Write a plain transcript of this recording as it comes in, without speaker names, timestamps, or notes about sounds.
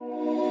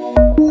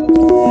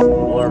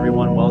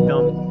everyone.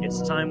 Welcome.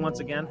 It's time once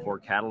again for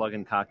Catalog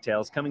and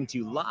Cocktails, coming to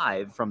you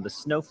live from the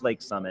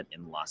Snowflake Summit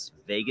in Las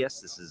Vegas.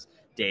 This is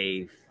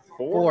day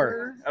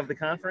four of the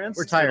conference.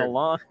 We're tired.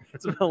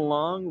 It's been a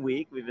long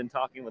week. We've been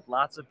talking with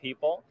lots of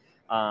people,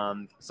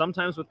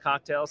 sometimes with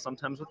cocktails,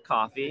 sometimes with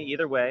coffee.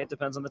 Either way, it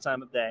depends on the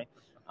time of day.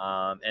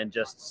 And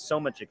just so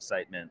much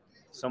excitement,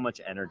 so much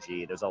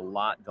energy. There's a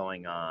lot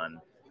going on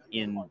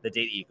in the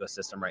data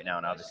ecosystem right now,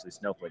 and obviously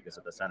Snowflake is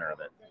at the center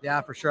of it.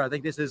 Yeah, for sure. I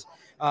think this is,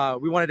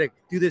 we wanted to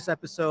do this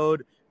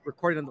episode,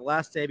 recorded on the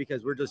last day,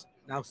 because we're just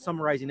now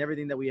summarizing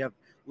everything that we have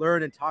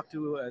learned and talked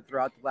to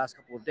throughout the last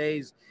couple of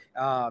days.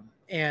 Let's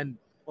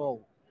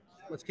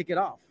kick it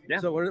off. Yeah.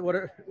 So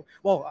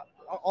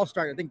I'll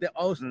start. I think the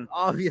most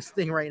obvious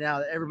thing right now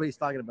that everybody's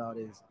talking about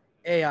is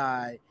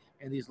AI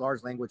and these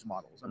large language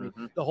models. I mean,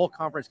 the whole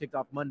conference kicked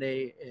off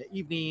Monday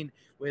evening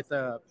with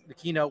the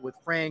keynote with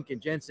Frank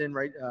and Jensen,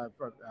 right?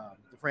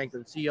 Frank, the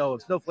CEO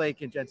of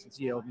Snowflake, and Jensen,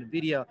 CEO of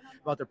NVIDIA,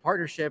 about their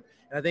partnership.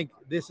 And I think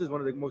this is one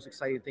of the most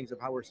exciting things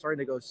of how we're starting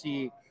to go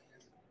see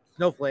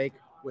Snowflake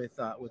with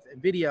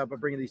NVIDIA,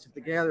 but bringing these two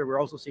together. We're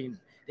also seeing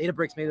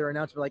Databricks made their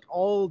announcement, like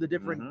all the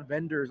different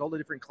vendors, all the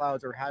different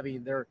clouds are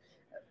having their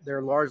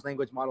large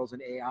language models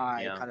and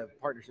AI kind of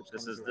partnerships.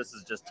 This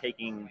is just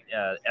taking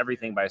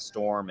everything by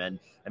storm. And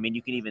I mean,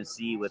 you can even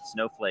see with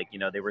Snowflake,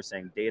 they were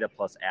saying data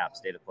plus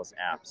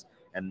apps.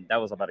 And that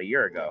was about a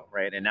year ago,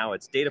 right? And now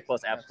it's data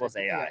plus apps plus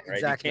AI, right?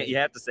 Exactly. You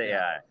have to say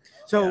AI.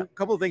 So a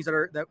couple of things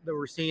that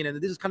we're seeing,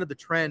 and this is kind of the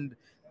trend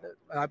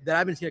that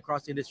I've been seeing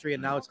across the industry,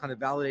 and now it's kind of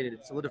validated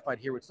and solidified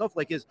here with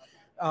Snowflake, is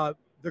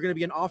they're going to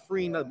be an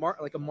offering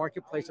like a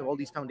marketplace of all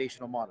these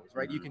foundational models,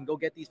 right? You can go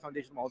get these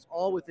foundational models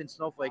all within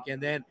Snowflake,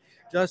 and then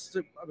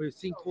we've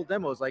seen cool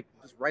demos, like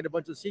just write a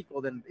bunch of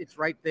SQL, then it's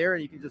right there,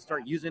 and you can just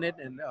start using it,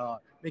 and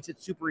makes it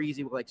super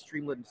easy with like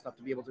Streamlit and stuff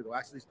to be able to go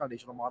access these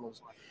foundational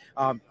models.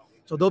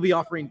 So they'll be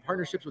offering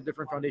partnerships with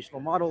different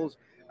foundational models,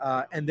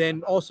 and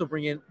then also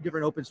bring in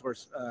different open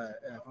source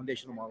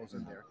foundational models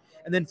in there,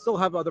 and then still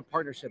have other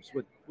partnerships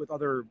with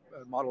other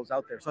models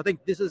out there. So I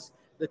think this is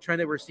the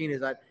trend that we're seeing,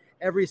 is that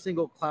every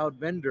single cloud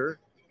vendor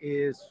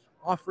is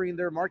offering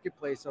their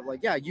marketplace of like,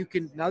 yeah, you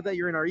can, now that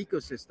you're in our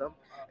ecosystem,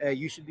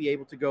 you should be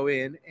able to go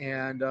in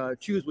and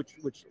choose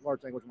which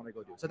large language model to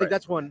go do. So I think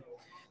that's one,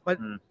 but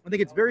I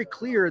think it's very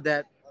clear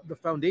that the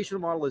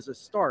foundational model is a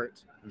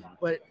start,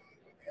 but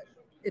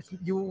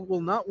you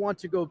will not want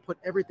to go put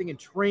everything and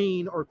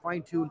train or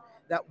fine tune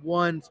that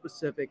one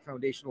specific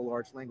foundational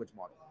large language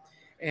model.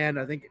 And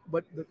I think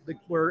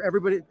where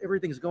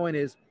everything's going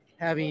is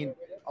having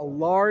a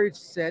large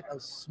set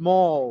of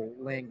small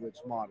language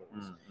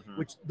models,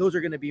 which those are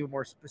going to be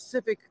more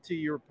specific to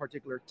your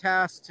particular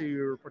task, to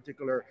your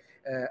particular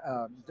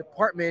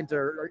department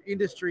or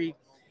industry,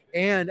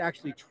 and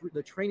actually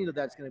the training of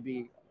that's going to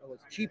be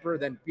cheaper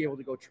than be able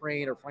to go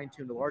train or fine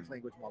tune the large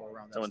language model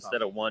around that. So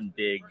instead of one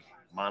big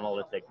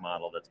monolithic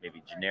model that's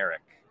maybe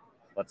generic,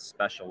 let's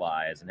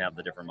specialize and have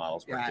the different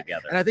models work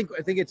together. And I think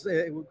it's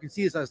we can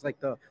see this as like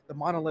the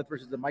monolith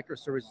versus the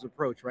microservices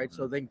approach, right?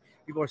 So then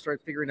people are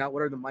start figuring out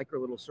what are the micro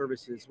little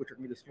services, which are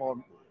going to be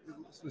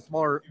the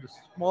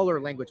smaller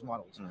language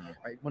models,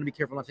 right? Want to be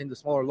careful not saying the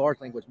smaller large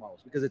language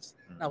models, because it's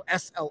now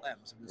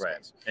SLMs in this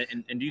case.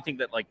 And do you think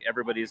that like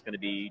everybody's going to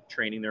be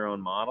training their own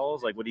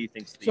models? Like, what do you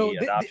think's the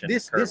adoption curve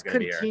this going to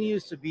be here?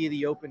 continues to be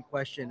the open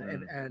question,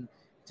 and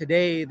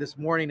today, this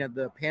morning at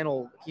the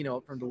panel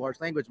keynote from the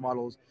large language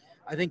models,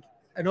 I think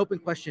an open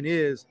question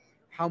is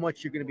how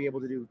much you're going to be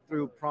able to do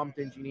through prompt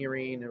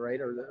engineering,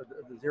 right, or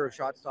the zero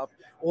shot stuff,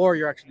 or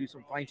you're actually do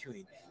some fine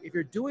tuning. If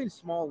you're doing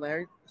small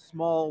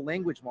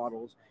language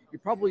models, you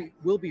probably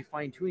will be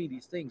fine tuning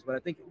these things. But I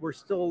think we're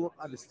still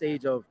at the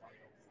stage of,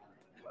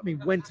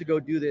 when to go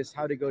do this,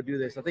 how to go do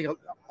this. I think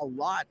a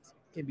lot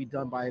can be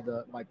done by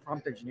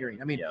prompt engineering.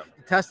 The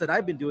test that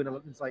I've been doing,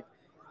 it's like,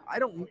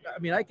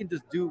 I can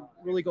just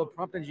really go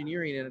prompt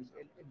engineering, and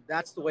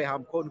that's the way how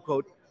I'm quote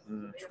unquote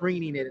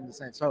training it in the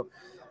sense. So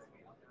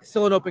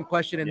still an open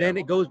question. And then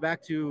it goes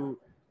back to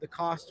the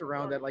cost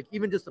around that, like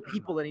even just the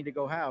people that need to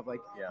go have, like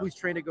who's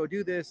trained to go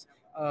do this?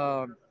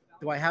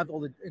 Do I have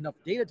enough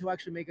data to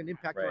actually make an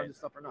impact on this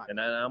stuff or not? And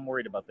I'm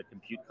worried about the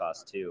compute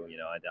cost too.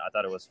 I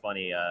thought it was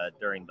funny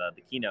during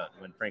the keynote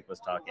when Frank was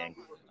talking,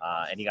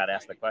 and he got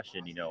asked the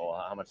question,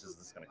 how much is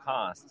this going to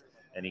cost?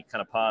 And he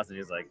kind of paused and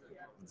he was like,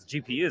 it's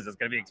GPUs, it's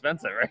going to be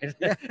expensive, right?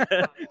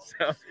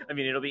 So,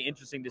 it'll be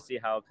interesting to see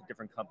how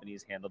different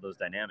companies handle those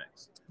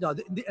dynamics. No,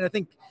 and I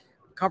think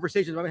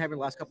conversations I've been having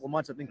the last couple of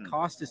months, I think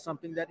cost is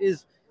something that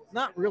is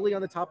not really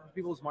on the top of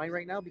people's mind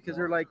right now, because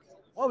they're like,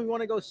 oh, we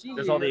want to go see.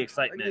 There's all the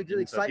excitement.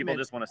 So people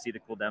just want to see the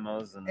cool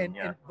demos.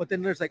 But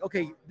then there's like,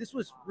 okay, this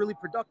was really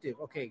productive.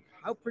 Okay,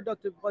 how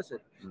productive was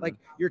it? Like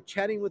you're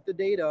chatting with the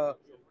data,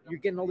 you're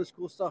getting all this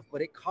cool stuff,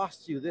 but it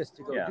costs you this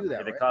to go do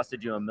that. If it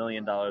costed you $1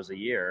 million a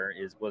year,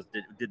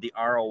 did the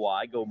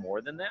ROI go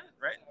more than that,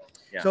 right?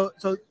 Yeah.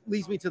 So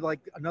leads me to like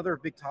another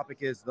big topic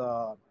is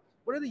what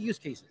are the use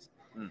cases?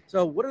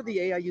 So what are the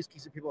AI use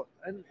cases people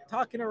and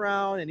talking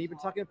around, and even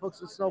talking to folks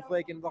in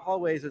Snowflake in the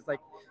hallways? It's like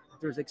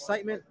there's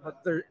excitement,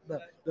 but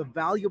the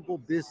valuable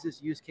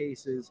business use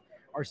cases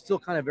are still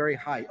kind of very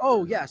high.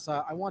 Oh yes,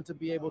 I want to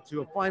be able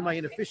to find my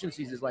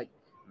inefficiencies. Is like,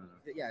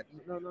 yeah,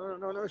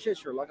 no shit,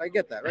 Sherlock. I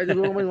get that, right? That's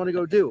what we want to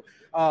go do.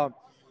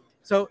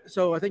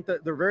 So I think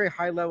that they're very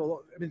high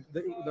level. I mean,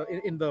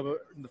 in the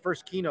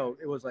first keynote,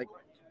 it was like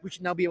we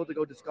should now be able to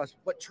go discuss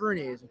what churn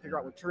is and figure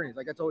out what churn is.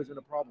 Like that's always been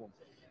a problem.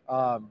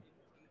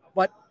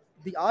 But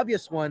the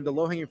obvious one, the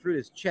low hanging fruit,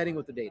 is chatting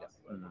with the data,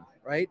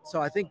 right?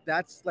 So I think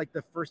that's like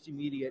the first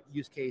immediate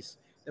use case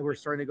that we're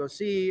starting to go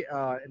see,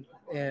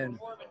 and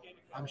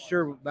I'm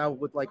sure now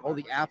with like all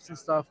the apps and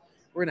stuff,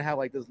 we're gonna have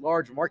like this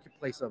large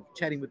marketplace of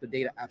chatting with the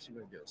data apps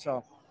we're gonna do.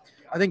 So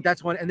I think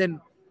that's one. And then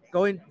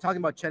talking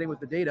about chatting with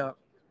the data,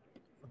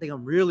 I think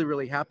I'm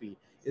really happy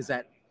is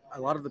that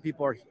a lot of the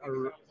people are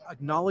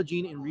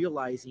acknowledging and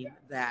realizing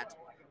that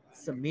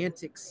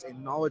semantics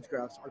and knowledge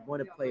graphs are going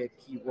to play a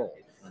key role.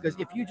 Because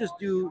if you just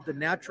do the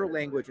natural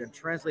language and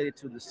translate it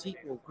to the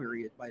SQL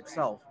query by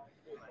itself,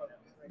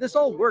 this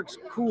all works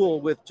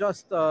cool with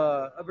just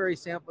a very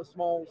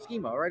small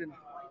schema, right?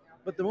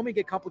 But the moment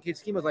you get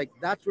complicated schemas, like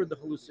that's where the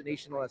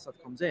hallucination, all that stuff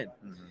comes in.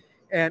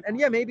 And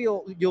yeah, maybe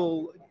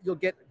you'll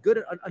get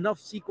good enough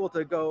SQL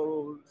to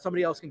go,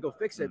 somebody else can go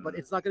fix it, but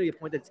it's not going to be a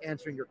point that's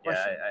answering your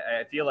question. Yeah,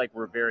 I feel like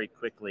we're very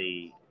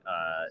quickly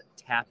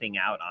tapping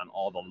out on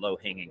all the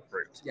low-hanging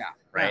fruit. Yeah.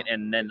 Right, yeah.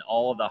 and then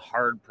all of the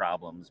hard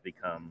problems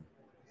become.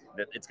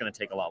 It's going to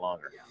take a lot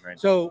longer. Right.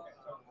 So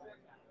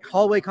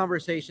hallway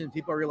conversation,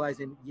 people are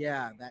realizing,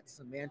 that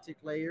semantic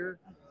layer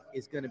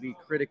is going to be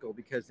critical,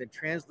 because then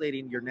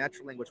translating your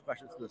natural language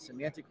questions to the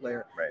semantic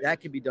layer,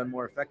 that can be done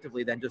more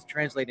effectively than just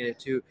translating it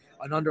to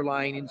an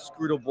underlying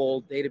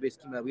inscrutable database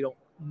schema that we don't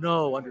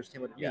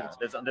understand what it means.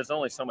 There's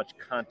only so much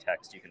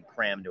context you can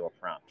cram to a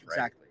prompt, right?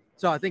 Exactly.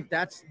 So I think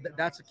that's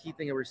a key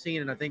thing that we're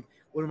seeing, and I think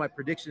one of my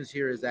predictions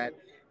here is that,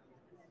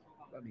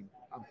 I mean,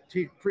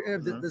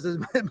 this is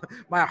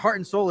my heart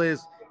and soul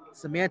is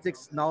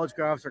semantics, knowledge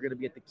graphs are going to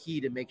be at the key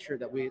to make sure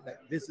that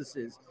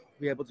businesses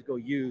be able to go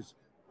use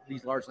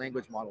these large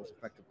language models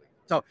effectively.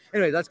 So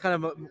anyway, that's kind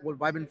of what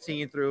I've been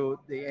seeing through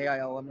the AI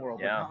LLM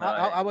world. Yeah.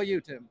 How about you,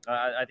 Tim?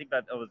 I think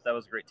that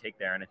was a great take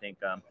there, and I think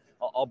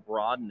I'll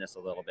broaden this a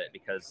little bit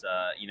because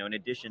in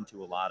addition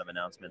to a lot of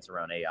announcements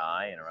around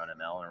AI and around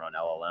ML and around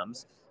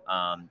LLMs,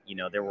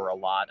 there were a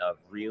lot of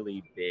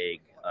really big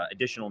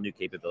additional new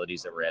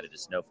capabilities that were added to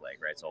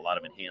Snowflake, right? So a lot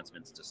of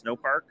enhancements to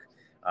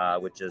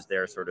Snowpark, which is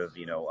their sort of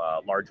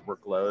large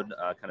workload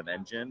kind of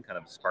engine, kind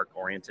of Spark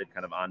oriented,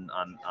 kind of on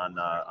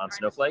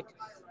Snowflake.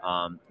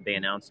 They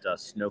announced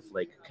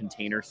Snowflake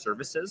container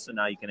services, so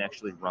now you can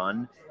actually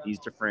run these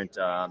different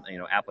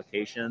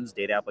applications,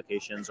 data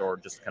applications, or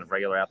just kind of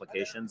regular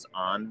applications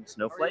on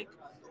Snowflake.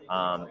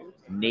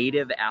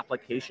 Native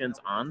applications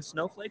on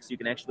Snowflake, so you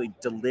can actually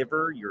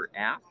deliver your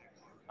app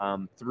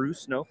through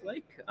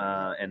Snowflake,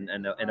 and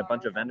a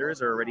bunch of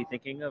vendors are already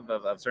thinking of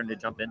starting to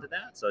jump into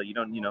that. So you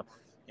don't,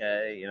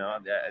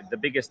 the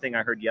biggest thing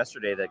I heard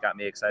yesterday that got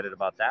me excited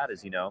about that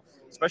is,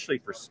 especially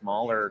for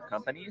smaller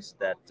companies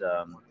that,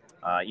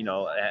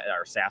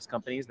 are SaaS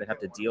companies that have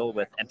to deal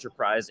with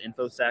enterprise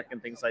InfoSec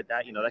and things like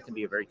that, that can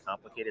be a very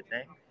complicated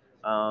thing.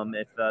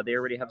 If they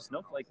already have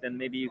Snowflake, then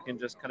maybe you can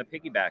just kind of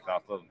piggyback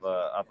off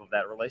of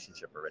that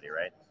relationship already,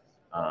 right?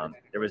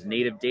 There was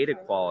native data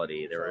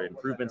quality. There were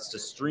improvements to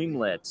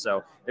Streamlit.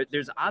 So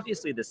there's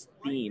obviously this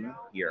theme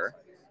here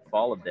of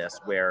all of this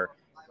where,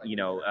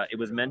 it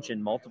was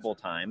mentioned multiple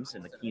times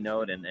in the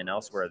keynote and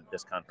elsewhere at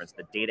this conference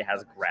that data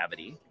has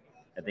gravity.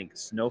 I think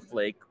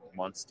Snowflake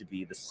wants to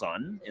be the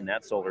sun in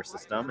that solar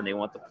system, and they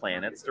want the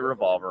planets to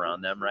revolve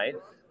around them, right?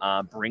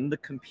 Bring the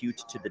compute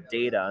to the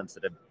data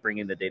instead of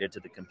bringing the data to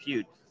the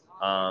compute.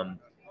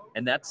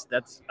 And that's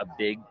a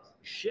big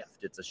shift.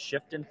 It's a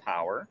shift in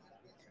power.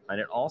 And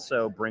it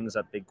also brings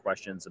up big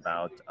questions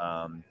about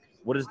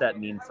what does that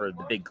mean for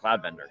the big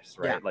cloud vendors,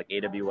 right? Yeah. Like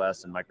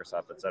AWS and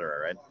Microsoft, et cetera,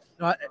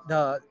 right?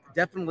 No,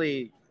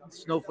 definitely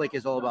Snowflake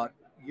is all about,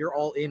 you're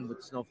all in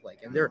with Snowflake,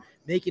 and they're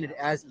making it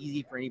as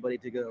easy for anybody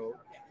to go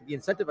be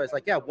incentivized.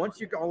 Like, once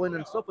you're all in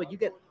on Snowflake, you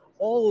get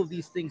all of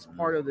these things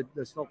part of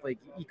the Snowflake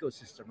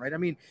ecosystem, right? I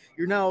mean,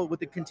 you're now with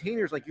the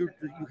containers, like you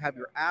have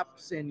your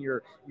apps and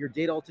your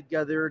data all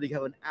together. You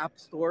have an app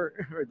store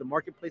or the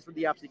marketplace for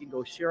the apps. You can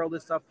go share all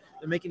this stuff.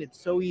 They're making it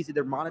so easy.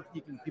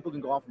 People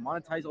can go off and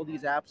monetize all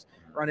these apps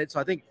around it.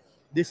 So I think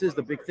this is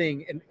the big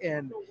thing,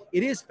 and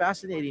it is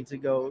fascinating to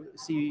go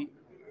see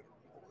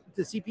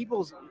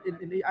people's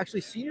and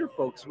actually senior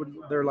folks when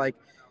they're like,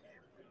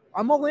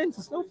 I'm all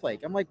into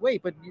Snowflake. I'm like,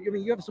 wait, but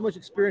you have so much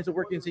experience of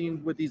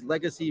working with these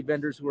legacy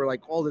vendors who are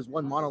like all this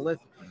one monolith,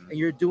 and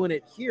you're doing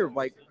it here.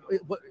 Like,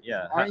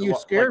 aren't you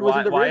scared?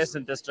 Why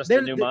isn't this just a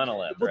new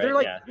monolith? But right? they're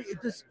like,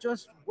 this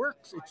just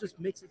works. It just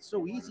makes it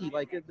so easy.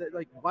 Like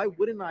why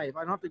wouldn't I? If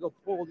I don't have to go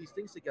pull all these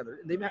things together,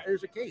 and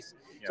there's a case.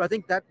 Yeah. So I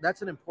think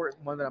that's an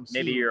important one that I'm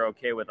seeing. Maybe you're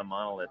okay with a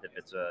monolith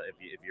if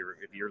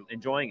you're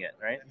enjoying it,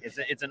 right?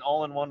 It's an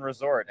all-in-one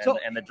resort,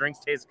 and the drinks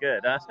taste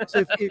good. Huh?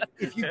 So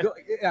if you go,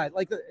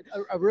 like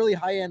a really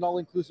high-end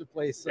all-inclusive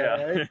place,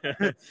 right?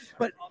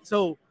 But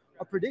so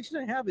a prediction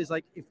I have is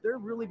like if they're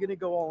really going to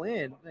go all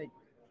in, like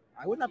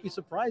I would not be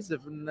surprised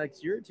if in the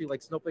next year or two,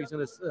 like Snowflake's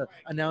going to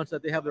announce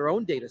that they have their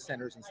own data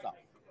centers and stuff.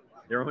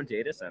 Their own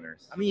data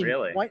centers. I mean,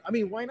 really?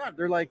 Why not?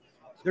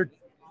 They're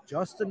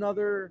just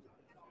another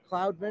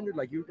cloud vendor.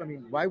 Like you, I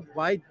mean, why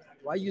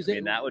use it? I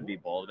mean, that would be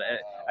bold.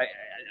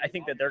 I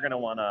think that they're going to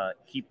want to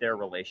keep their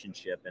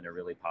relationship in a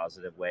really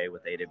positive way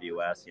with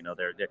AWS. You know,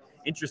 they're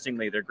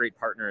interestingly, they're great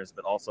partners,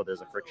 but also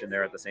there's a friction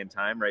there at the same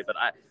time, right? But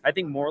I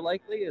think more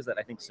likely is that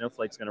I think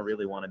Snowflake's going to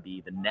really want to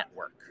be the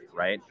network,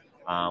 right?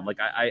 Like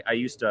I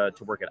used to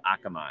work at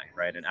Akamai,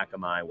 right? And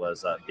Akamai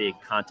was a big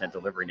content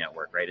delivery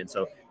network, right? And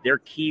so their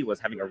key was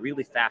having a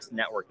really fast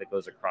network that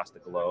goes across the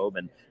globe.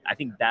 And I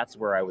think that's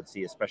where I would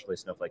see, especially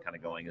Snowflake kind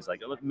of going, is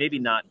like maybe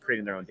not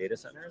creating their own data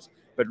centers,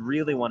 but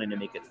really wanting to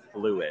make it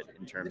fluid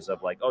in terms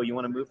of like, oh, you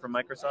want to move from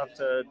Microsoft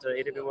to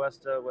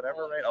AWS to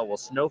whatever, right? Oh, well,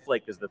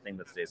 Snowflake is the thing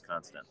that stays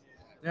constant.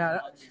 Yeah,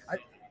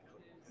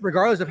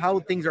 regardless of how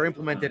things are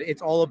implemented,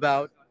 it's all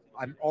about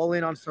I'm all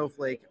in on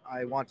Snowflake.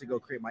 I want to go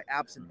create my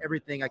apps and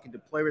everything. I can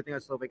deploy everything on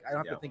Snowflake. I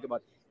don't have to think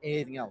about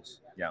anything else.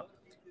 Yeah.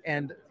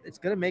 And it's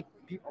going to make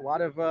people, a lot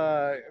of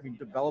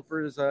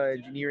developers,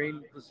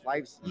 engineering,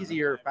 lives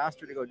easier,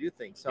 faster to go do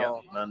things.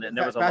 So and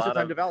there was faster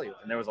time to value.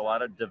 And there was a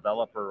lot of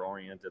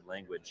developer-oriented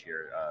language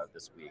here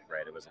this week,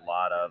 right? It was a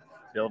lot of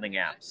building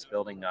apps,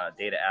 building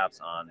data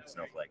apps on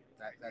Snowflake.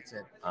 That's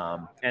it.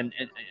 And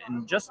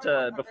just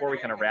before we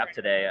kind of wrap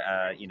today,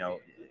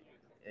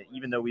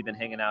 even though we've been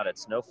hanging out at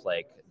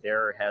Snowflake,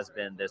 there has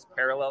been this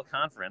parallel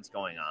conference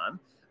going on,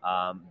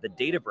 the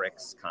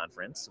Databricks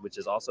conference, which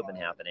has also been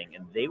happening,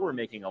 and they were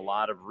making a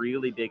lot of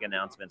really big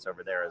announcements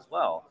over there as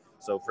well.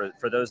 So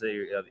for those of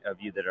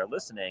you that are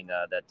listening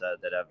that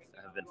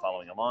have been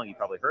following along, you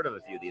probably heard of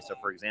a few of these. So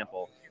for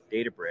example,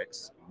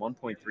 Databricks,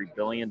 $1.3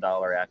 billion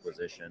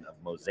acquisition of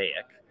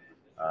Mosaic,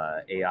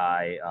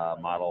 AI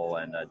model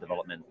and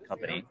development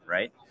company,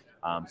 right?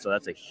 So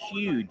that's a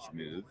huge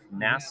move,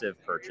 massive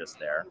purchase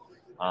there.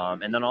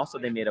 And then also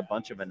they made a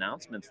bunch of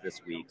announcements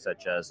this week,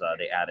 such as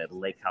they added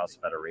Lakehouse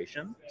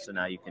Federation. So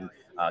now you can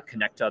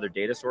connect to other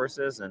data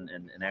sources and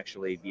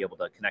actually be able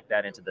to connect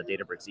that into the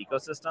Databricks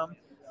ecosystem.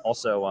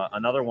 Also,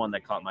 another one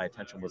that caught my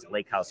attention was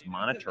Lakehouse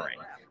Monitoring,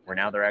 where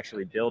now they're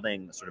actually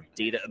building sort of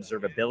data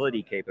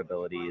observability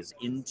capabilities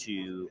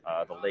into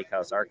the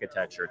Lakehouse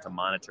architecture to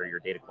monitor your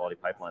data quality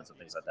pipelines and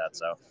things like that.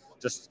 So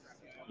just,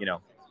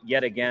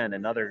 yet again,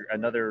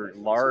 another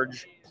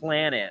large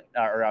planet,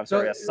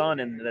 a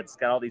sun, that's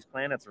got all these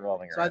planets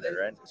revolving around it,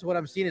 right? So what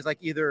I'm seeing is like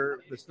either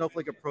the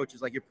Snowflake approach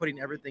is like you're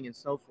putting everything in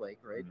Snowflake,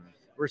 right? Mm-hmm.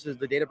 Versus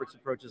the Databricks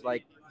approach is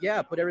like,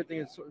 yeah, put everything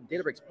in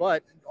Databricks,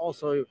 but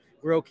also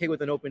we're okay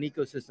with an open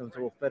ecosystem,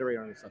 so we'll federate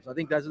on this stuff. So I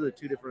think those are the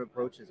two different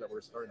approaches that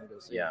we're starting to go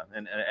see. Yeah,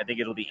 and I think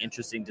it'll be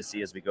interesting to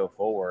see as we go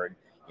forward.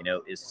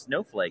 Is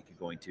Snowflake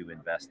going to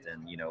invest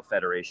in,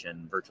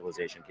 federation,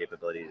 virtualization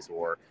capabilities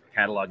or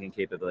cataloging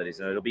capabilities?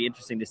 And it'll be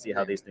interesting to see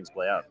how these things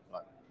play out.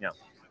 Yeah.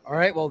 All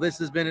right. Well, this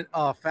has been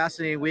a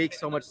fascinating week.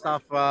 So much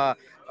stuff. I'll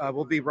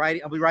be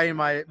writing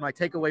my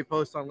takeaway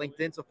post on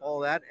LinkedIn. So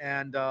follow that.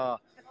 And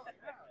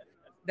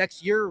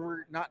next year,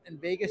 we're not in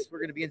Vegas. We're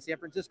going to be in San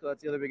Francisco.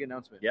 That's the other big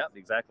announcement. Yeah,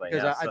 exactly.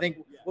 Because I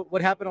think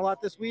what happened a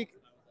lot this week,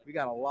 we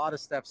got a lot of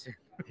steps in.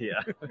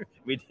 Yeah,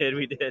 we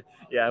did.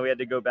 Yeah, we had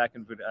to go back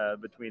in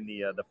between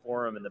the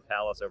forum and the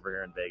palace over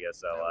here in Vegas.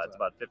 So it's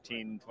about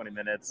 15, 20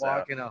 minutes.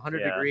 Walking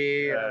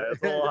 100-degree.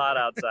 It's a little hot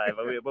outside,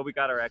 but we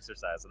got our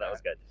exercise, so that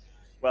was good.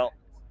 Well,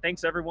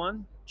 thanks,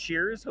 everyone.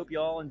 Cheers. Hope you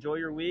all enjoy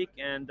your week.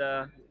 And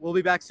we'll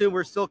be back soon.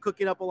 We're still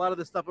cooking up a lot of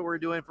the stuff that we're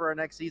doing for our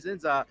next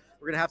seasons. We're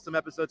going to have some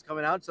episodes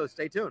coming out, so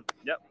stay tuned.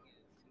 Yep.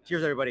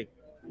 Cheers, everybody.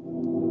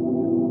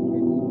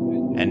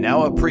 And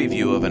now a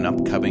preview of an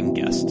upcoming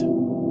guest.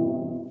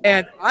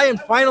 And I am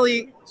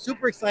finally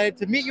super excited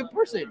to meet you in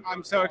person.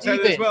 I'm so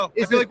excited as well.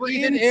 I feel like we're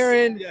Ethan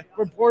Aaron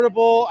from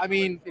Portable. I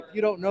mean, if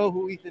you don't know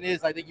who Ethan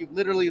is, I think you've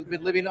literally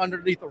been living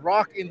underneath a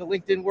rock in the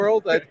LinkedIn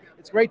world.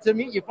 It's great to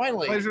meet you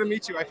finally. Pleasure to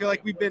meet you. I feel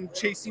like we've been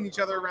chasing each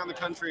other around the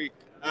country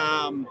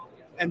and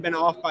been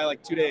off by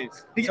like 2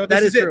 days. So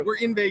that is it. We're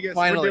in Vegas.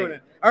 Finally. We're doing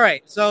it. All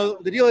right. So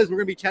the deal is we're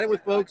going to be chatting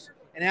with folks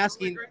and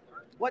asking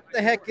what the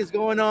heck is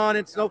going on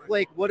in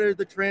Snowflake? What are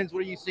the trends? What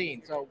are you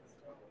seeing? So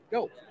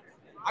go.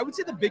 I would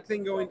say the big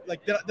thing going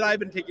that I've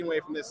been taking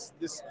away from this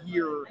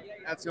year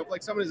at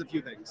Snowflake Summit is a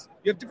few things.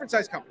 You have different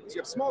size companies.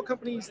 You have small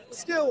companies.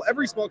 Still,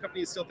 every small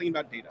company is still thinking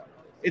about data.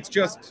 It's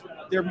just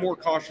they're more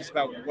cautious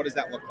about what does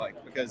that look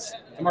like because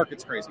the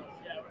market's crazy.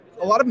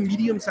 A lot of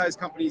medium-sized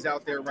companies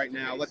out there right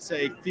now, let's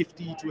say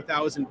 50 to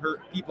 1,000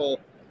 people,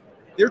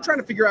 they're trying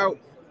to figure out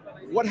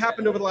what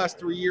happened over the last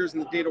 3 years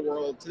in the data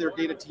world to their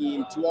data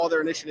team, to all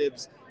their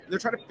initiatives. They're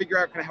trying to figure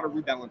out kind of how to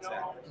rebalance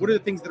that. What are the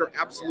things that are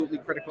absolutely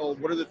critical?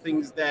 What are the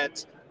things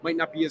that might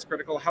not be as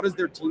critical? How does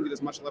their team get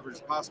as much leverage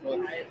as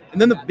possible? And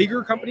then the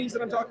bigger companies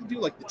that I'm talking to,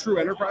 like the true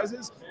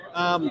enterprises,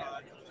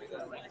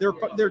 their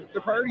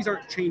priorities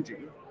aren't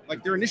changing.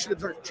 Like their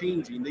initiatives aren't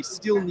changing. They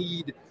still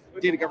need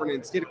data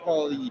governance, data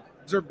quality,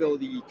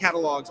 observability,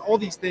 catalogs, all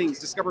these things,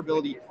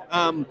 discoverability.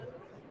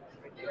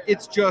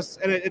 It's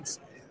just, and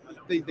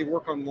they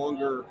work on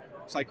longer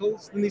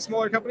cycles than these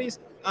smaller companies.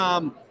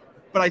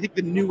 But I think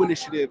the new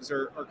initiatives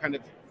are kind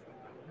of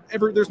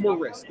there's more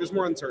risk, there's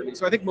more uncertainty.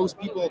 So I think most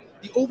people,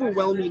 the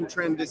overwhelming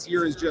trend this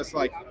year is just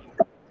like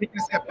taking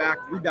a step back,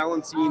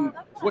 rebalancing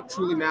what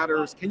truly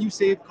matters. Can you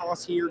save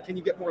costs here? Can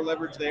you get more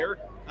leverage there?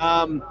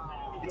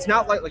 It's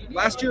not like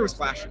last year was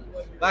flashy.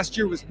 Last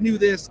year was new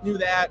this, new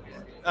that.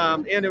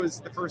 And it was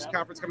the first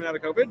conference coming out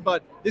of COVID.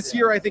 But this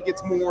year, I think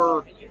it's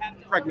more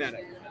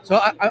pragmatic.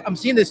 So I'm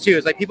seeing this too.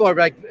 It's like people are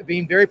like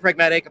being very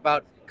pragmatic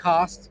about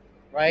cost,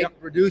 right? Yep.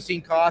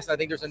 Reducing costs. I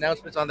think there's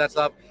announcements on that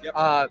stuff.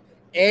 Yep.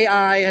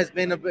 AI has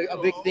been a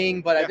big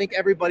thing, but I think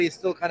everybody's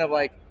still kind of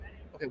like,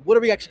 okay, what are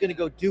we actually going to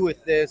go do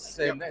with this?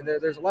 And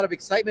there's a lot of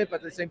excitement, but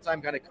at the same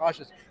time, kind of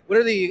cautious. What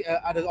are the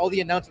out of all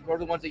the announcements? What are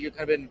the ones that you've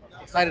kind of been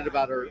excited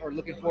about or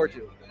looking forward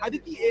to? I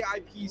think the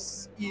AI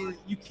piece is,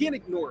 you can't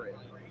ignore it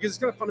because it's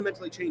going to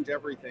fundamentally change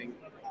everything.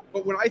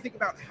 But when I think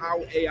about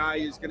how AI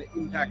is going to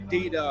impact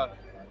data,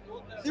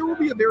 there will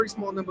be a very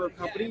small number of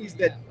companies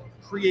that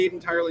create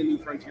entirely new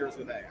frontiers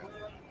with AI.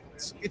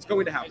 It's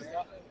going to happen.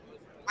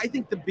 I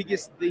think the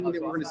biggest thing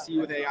that we're going to see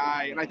with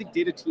AI, and I think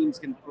data teams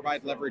can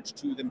provide leverage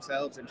to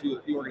themselves and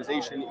to the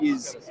organization,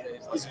 is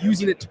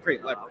using it to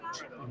create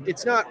leverage.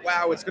 It's not,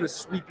 wow, it's going to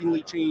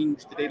sweepingly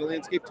change the data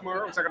landscape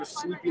tomorrow. It's not going to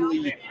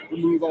sweepingly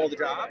remove all the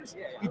jobs.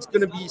 It's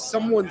going to be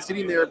someone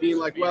sitting there being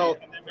like, well,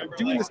 I'm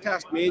doing this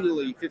task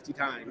manually 50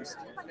 times.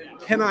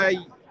 Can I,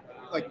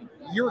 like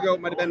a year ago, it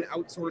might have been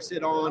outsource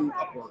it on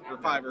Upwork or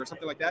Fiverr or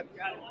something like that.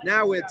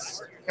 Now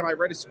it's, can I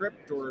write a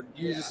script or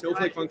use a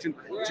Snowflake function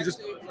to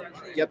just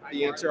get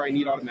the answer I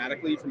need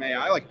automatically from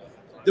AI? Like,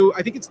 though,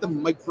 I think it's the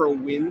micro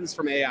wins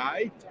from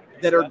AI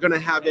that are going to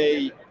have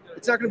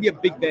it's not going to be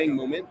a big bang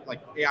moment, like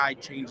AI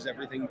changes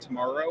everything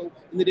tomorrow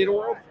in the data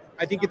world.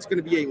 I think it's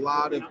going to be a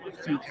lot of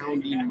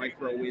compounding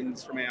micro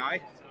wins from AI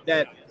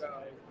that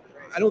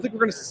I don't think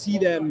we're going to see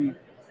them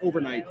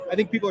overnight. I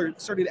think people are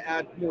starting to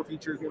add more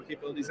features, more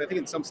capabilities. I think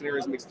in some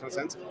scenarios it makes a ton of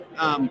sense.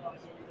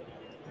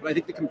 But I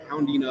think the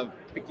compounding of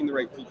picking the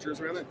right features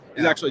around it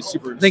is actually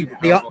super. I think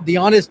the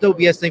honest no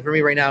BS thing for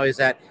me right now is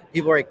that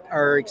people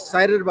are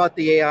excited about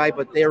the AI,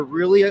 but they're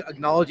really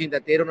acknowledging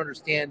that they don't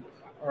understand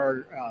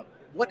or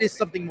what is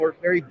something more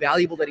very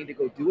valuable they need to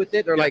go do with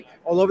it. They're like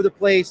all over the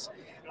place.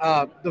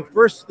 The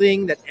first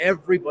thing that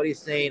everybody's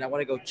saying, I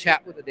want to go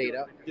chat with the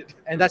data,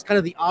 and that's kind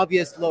of the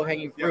obvious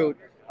low-hanging fruit.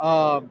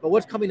 But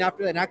what's coming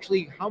after that, and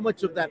actually how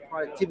much of that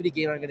productivity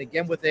gain I'm going to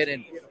get with it,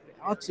 and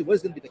actually what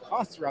is going to be the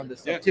cost around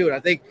this stuff too. And I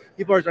think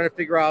people are trying to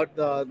figure out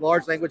the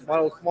large language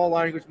models, small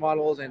language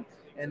models, and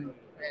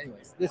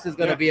anyways, this is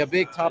going to be a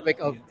big topic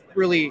of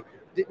really,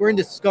 we're in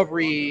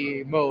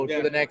discovery mode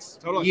for the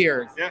next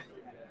year. Yeah.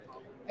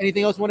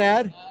 Anything else you want to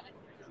add?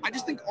 I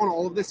just think on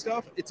all of this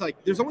stuff, it's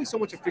like there's only so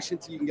much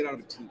efficiency you can get out of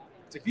a team.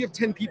 It's like if you have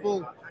 10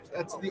 people,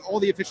 that's all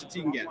the efficiency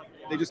you can get.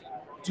 They just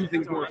do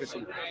things more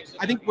efficiently.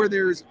 I think where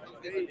there's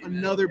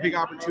another big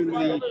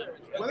opportunity,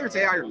 whether it's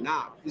AI or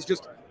not, is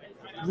just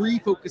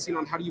refocusing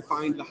on how do you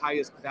find the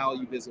highest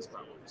value business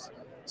problems.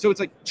 So it's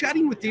like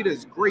chatting with data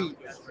is great,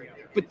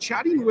 but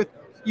chatting with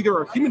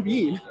either a human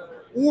being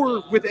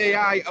or with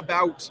AI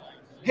about,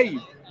 hey,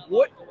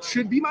 what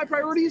should be my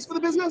priorities for the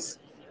business,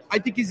 I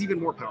think is even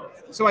more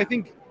powerful. So I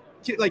think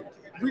like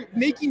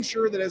making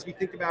sure that as we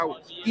think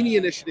about any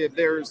initiative,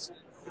 there's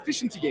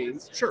efficiency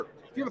gains. Sure,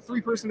 if you have a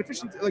three-person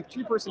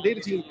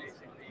data team,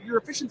 your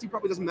efficiency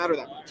probably doesn't matter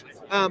that much.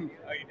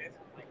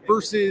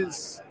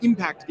 Versus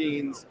impact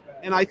gains.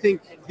 And I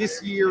think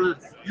this year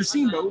you're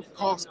seeing both,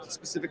 cost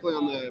specifically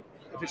on the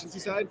efficiency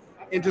side,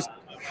 and just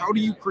how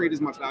do you create as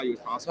much value as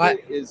possible.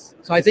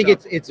 So I think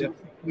it's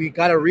we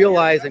got to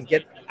realize and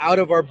get out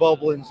of our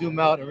bubble and zoom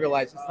out and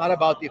realize it's not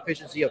about the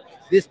efficiency of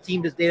this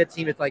team, this data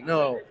team. It's like,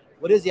 no,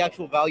 what is the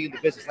actual value of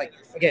the business? Like,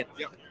 again,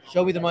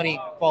 show me the money,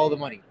 follow the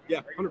money.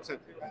 Yeah, 100%.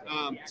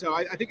 So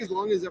I think as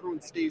long as everyone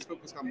stays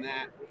focused on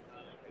that,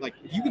 like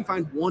if you can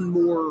find one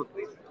more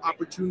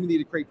opportunity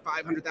to create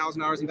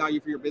 $500,000 in value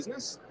for your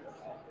business,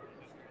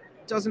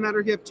 it doesn't matter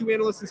if you have two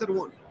analysts instead of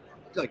one.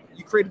 Like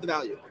you created the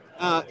value.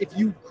 If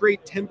you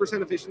create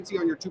 10% efficiency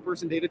on your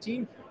two-person data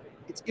team,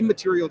 it's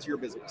immaterial to your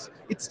business.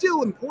 It's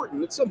still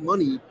important. It's still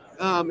money.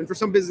 And for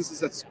some businesses,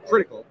 that's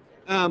critical.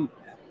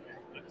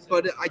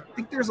 But I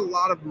think there's a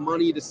lot of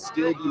money to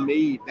still be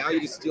made,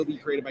 value to still be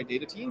created by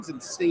data teams,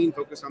 and staying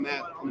focused on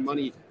that, on the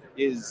money,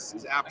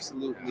 is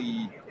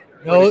absolutely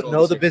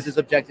know the business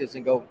objectives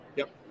and go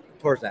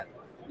towards that.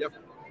 Yep.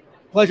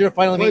 Pleasure to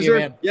finally meet you,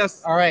 man.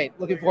 Yes. All right.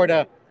 Looking forward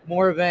to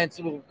more events.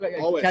 We'll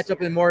Always. Catch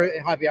up in more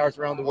happy hours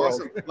around the world.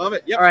 Awesome. Love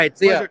it. Yep. All right.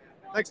 See ya.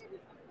 Thanks.